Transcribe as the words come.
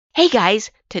Hey guys,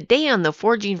 today on the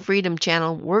Forging Freedom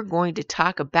channel, we're going to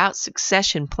talk about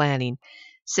succession planning.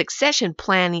 Succession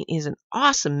planning is an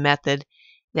awesome method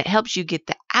that helps you get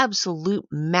the absolute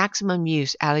maximum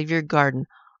use out of your garden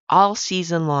all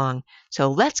season long. So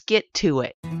let's get to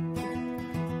it.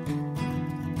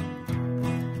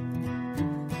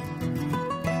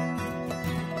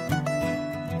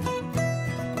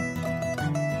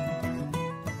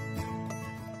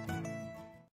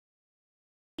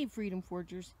 Hey Freedom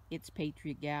Forgers, it's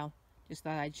Patriot Gal. Just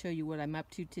thought I'd show you what I'm up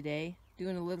to today,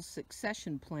 doing a little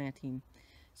succession planting.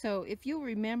 So if you'll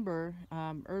remember,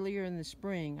 earlier in the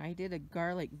spring I did a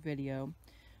garlic video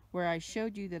where I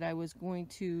showed you that I was going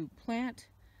to plant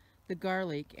the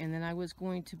garlic and then I was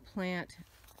going to plant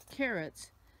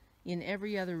carrots in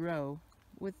every other row,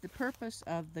 with the purpose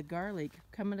of the garlic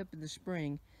coming up in the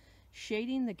spring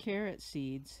shading the carrot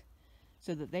seeds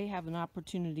so that they have an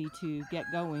opportunity to get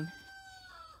going.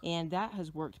 And that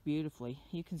has worked beautifully.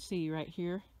 You can see right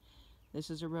here, this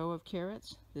is a row of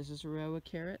carrots, this is a row of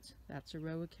carrots, that's a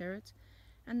row of carrots,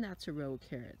 and that's a row of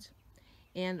carrots.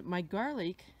 And my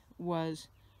garlic was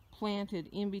planted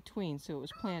in between, so it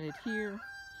was planted here,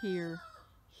 here,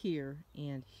 here,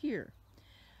 and here.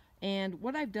 And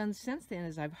what I've done since then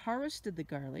is I've harvested the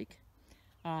garlic.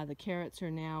 The carrots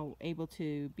are now able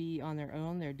to be on their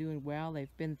own. They're doing well.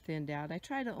 They've been thinned out. I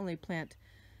try to only plant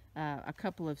a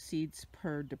couple of seeds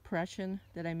per depression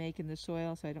that I make in the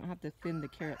soil, so I don't have to thin the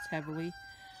carrots heavily.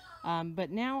 But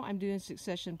now I'm doing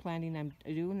succession planting. I'm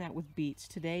doing that with beets.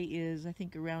 Today is, I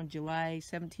think, around July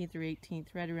 17th or 18th,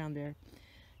 right around there.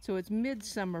 So it's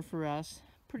midsummer for us,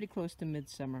 pretty close to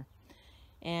midsummer.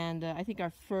 And I think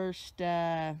our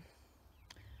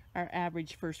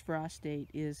average first frost date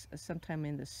is sometime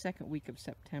in the second week of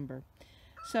September.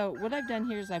 So what I've done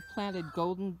here is I've planted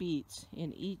golden beets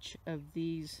in each of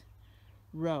these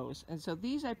rows. And so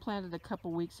these I planted a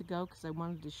couple weeks ago because I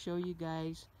wanted to show you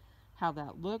guys how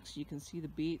that looks. You can see the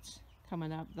beets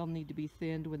coming up. They'll need to be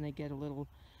thinned when they get a little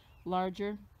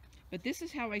larger. But this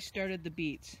is how I started the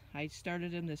beets. I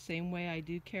started them the same way I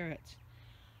do carrots.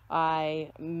 I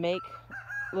make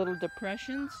little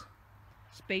depressions,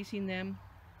 spacing them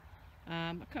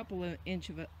a couple of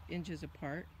inches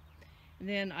apart.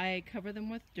 Then I cover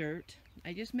them with dirt.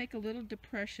 I just make a little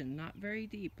depression, not very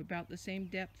deep, about the same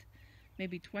depth,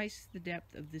 maybe twice the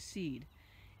depth of the seed.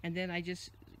 And then I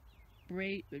just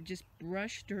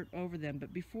brush dirt over them.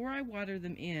 But before I water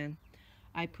them in,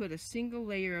 I put a single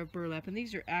layer of burlap. And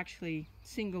these are actually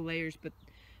single layers, but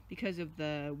because of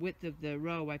the width of the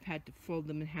row, I've had to fold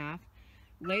them in half.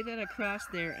 Lay that across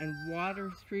there and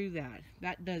water through that.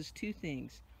 That does two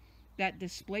things. That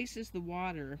displaces the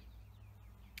water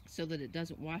so that it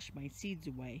doesn't wash my seeds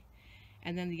away.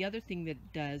 And then the other thing that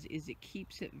it does is it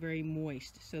keeps it very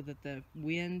moist so that the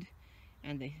wind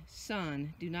and the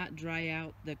sun do not dry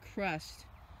out the crust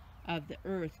of the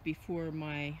earth before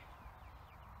my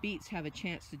beets have a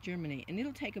chance to germinate. And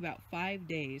it'll take about 5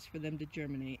 days for them to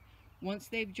germinate. Once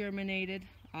they've germinated,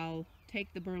 I'll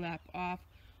take the burlap off,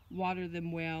 water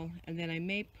them well, and then I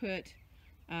may put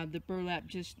the burlap,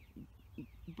 just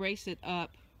brace it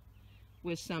up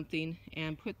with something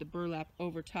and put the burlap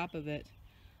over top of it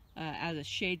as a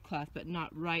shade cloth, but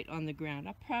not right on the ground.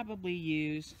 I'll probably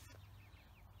use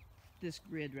this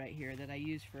grid right here that I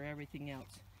use for everything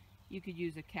else. You could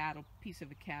use a piece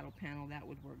of a cattle panel. That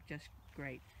would work just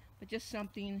great. But just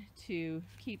something to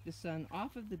keep the sun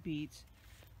off of the beets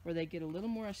where they get a little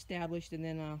more established, and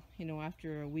then I'll,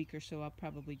 after a week or so, I'll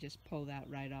probably just pull that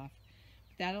right off.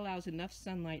 That allows enough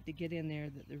sunlight to get in there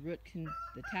that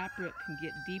the taproot can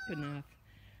get deep enough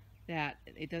that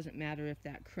it doesn't matter if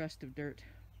that crust of dirt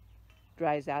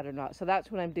dries out or not. So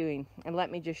that's what I'm doing. And let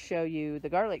me just show you the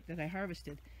garlic that I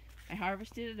harvested. I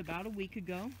harvested it about a week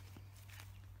ago.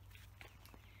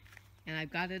 And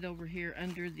I've got it over here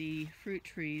under the fruit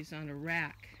trees on a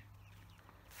rack,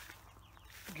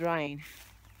 drying.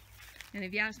 And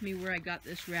if you ask me where I got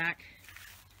this rack,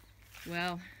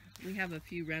 well, we have a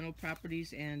few rental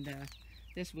properties, and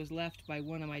this was left by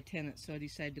one of my tenants, so I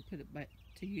decided to put it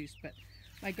to use. But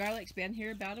my garlic's been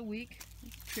here about a week.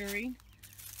 It's curing.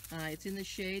 It's in the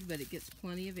shade, but it gets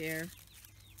plenty of air.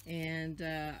 And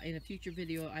in a future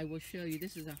video, I will show you.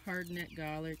 This is a hardneck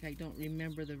garlic. I don't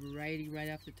remember the variety right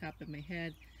off the top of my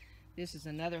head. This is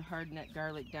another hardneck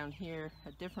garlic down here,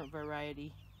 a different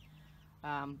variety.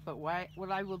 But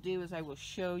what I will do is I will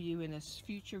show you in a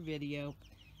future video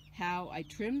how I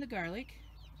trim the garlic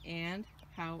and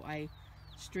how I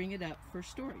string it up for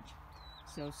storage.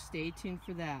 So stay tuned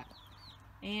for that.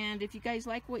 And if you guys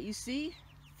like what you see,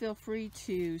 feel free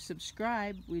to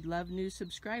subscribe. We'd love new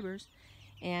subscribers,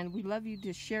 and we'd love you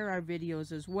to share our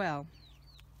videos as well.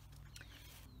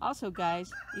 Also,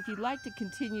 guys, if you'd like to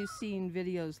continue seeing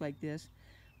videos like this,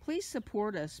 please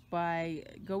support us by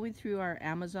going through our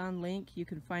Amazon link. You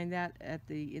can find that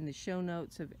in the show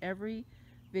notes of every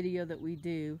video that we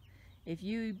do. If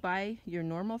you buy your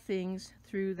normal things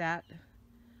through that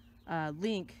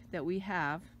link that we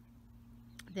have,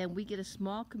 then we get a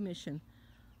small commission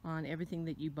on everything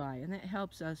that you buy, and that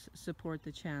helps us support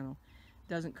the channel.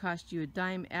 It doesn't cost you a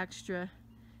dime extra.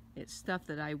 It's stuff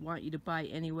that I want you to buy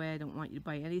anyway. I don't want you to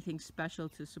buy anything special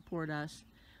to support us.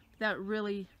 But that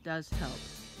really does help.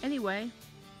 Anyway,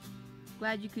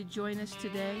 glad you could join us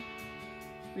today.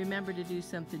 Remember to do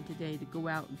something today to go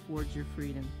out and forge your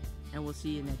freedom. And we'll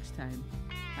see you next time.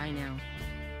 Bye now.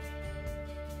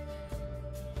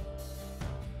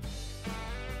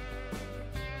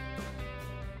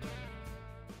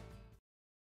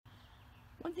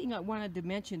 One thing I wanted to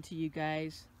mention to you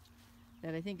guys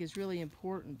that I think is really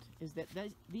important is that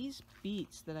these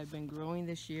beets that I've been growing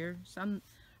this year, some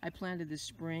I planted this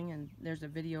spring, and there's a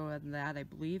video of that, I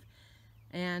believe,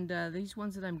 and these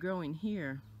ones that I'm growing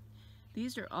here,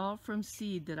 these are all from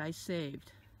seed that I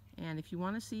saved. And if you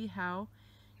want to see how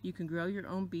you can grow your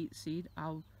own beet seed,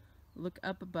 I'll look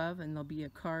up above and there'll be a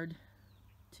card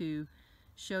to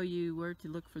show you where to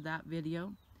look for that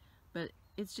video. But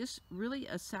it's just really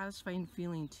a satisfying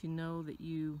feeling to know that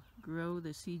you grow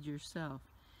the seed yourself.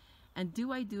 And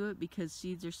do I do it because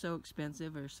seeds are so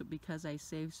expensive, or because I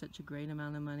save such a great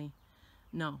amount of money?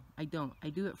 No, I don't. I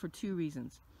do it for two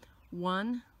reasons.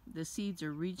 One, the seeds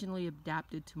are regionally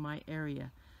adapted to my area.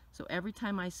 So every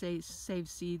time I save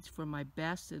seeds for my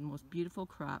best and most beautiful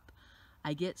crop,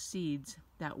 I get seeds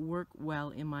that work well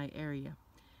in my area.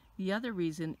 The other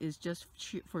reason is just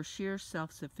for sheer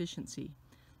self-sufficiency.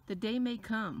 The day may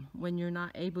come when you're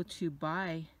not able to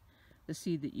buy the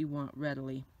seed that you want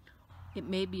readily. It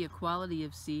may be a quality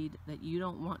of seed that you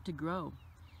don't want to grow.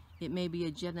 It may be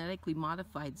a genetically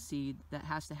modified seed that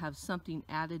has to have something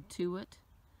added to it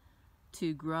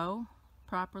to grow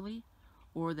properly,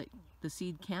 or that the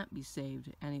seed can't be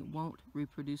saved and it won't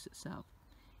reproduce itself.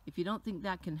 If you don't think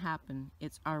that can happen,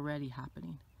 it's already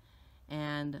happening.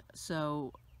 And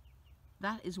so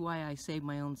that is why I save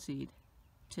my own seed.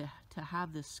 To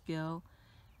have the skill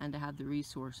and to have the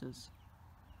resources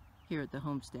here at the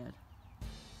homestead.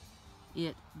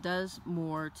 It does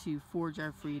more to forge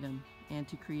our freedom and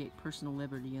to create personal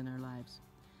liberty in our lives.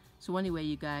 So anyway,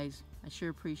 you guys, I sure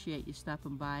appreciate you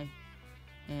stopping by,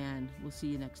 and we'll see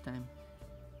you next time.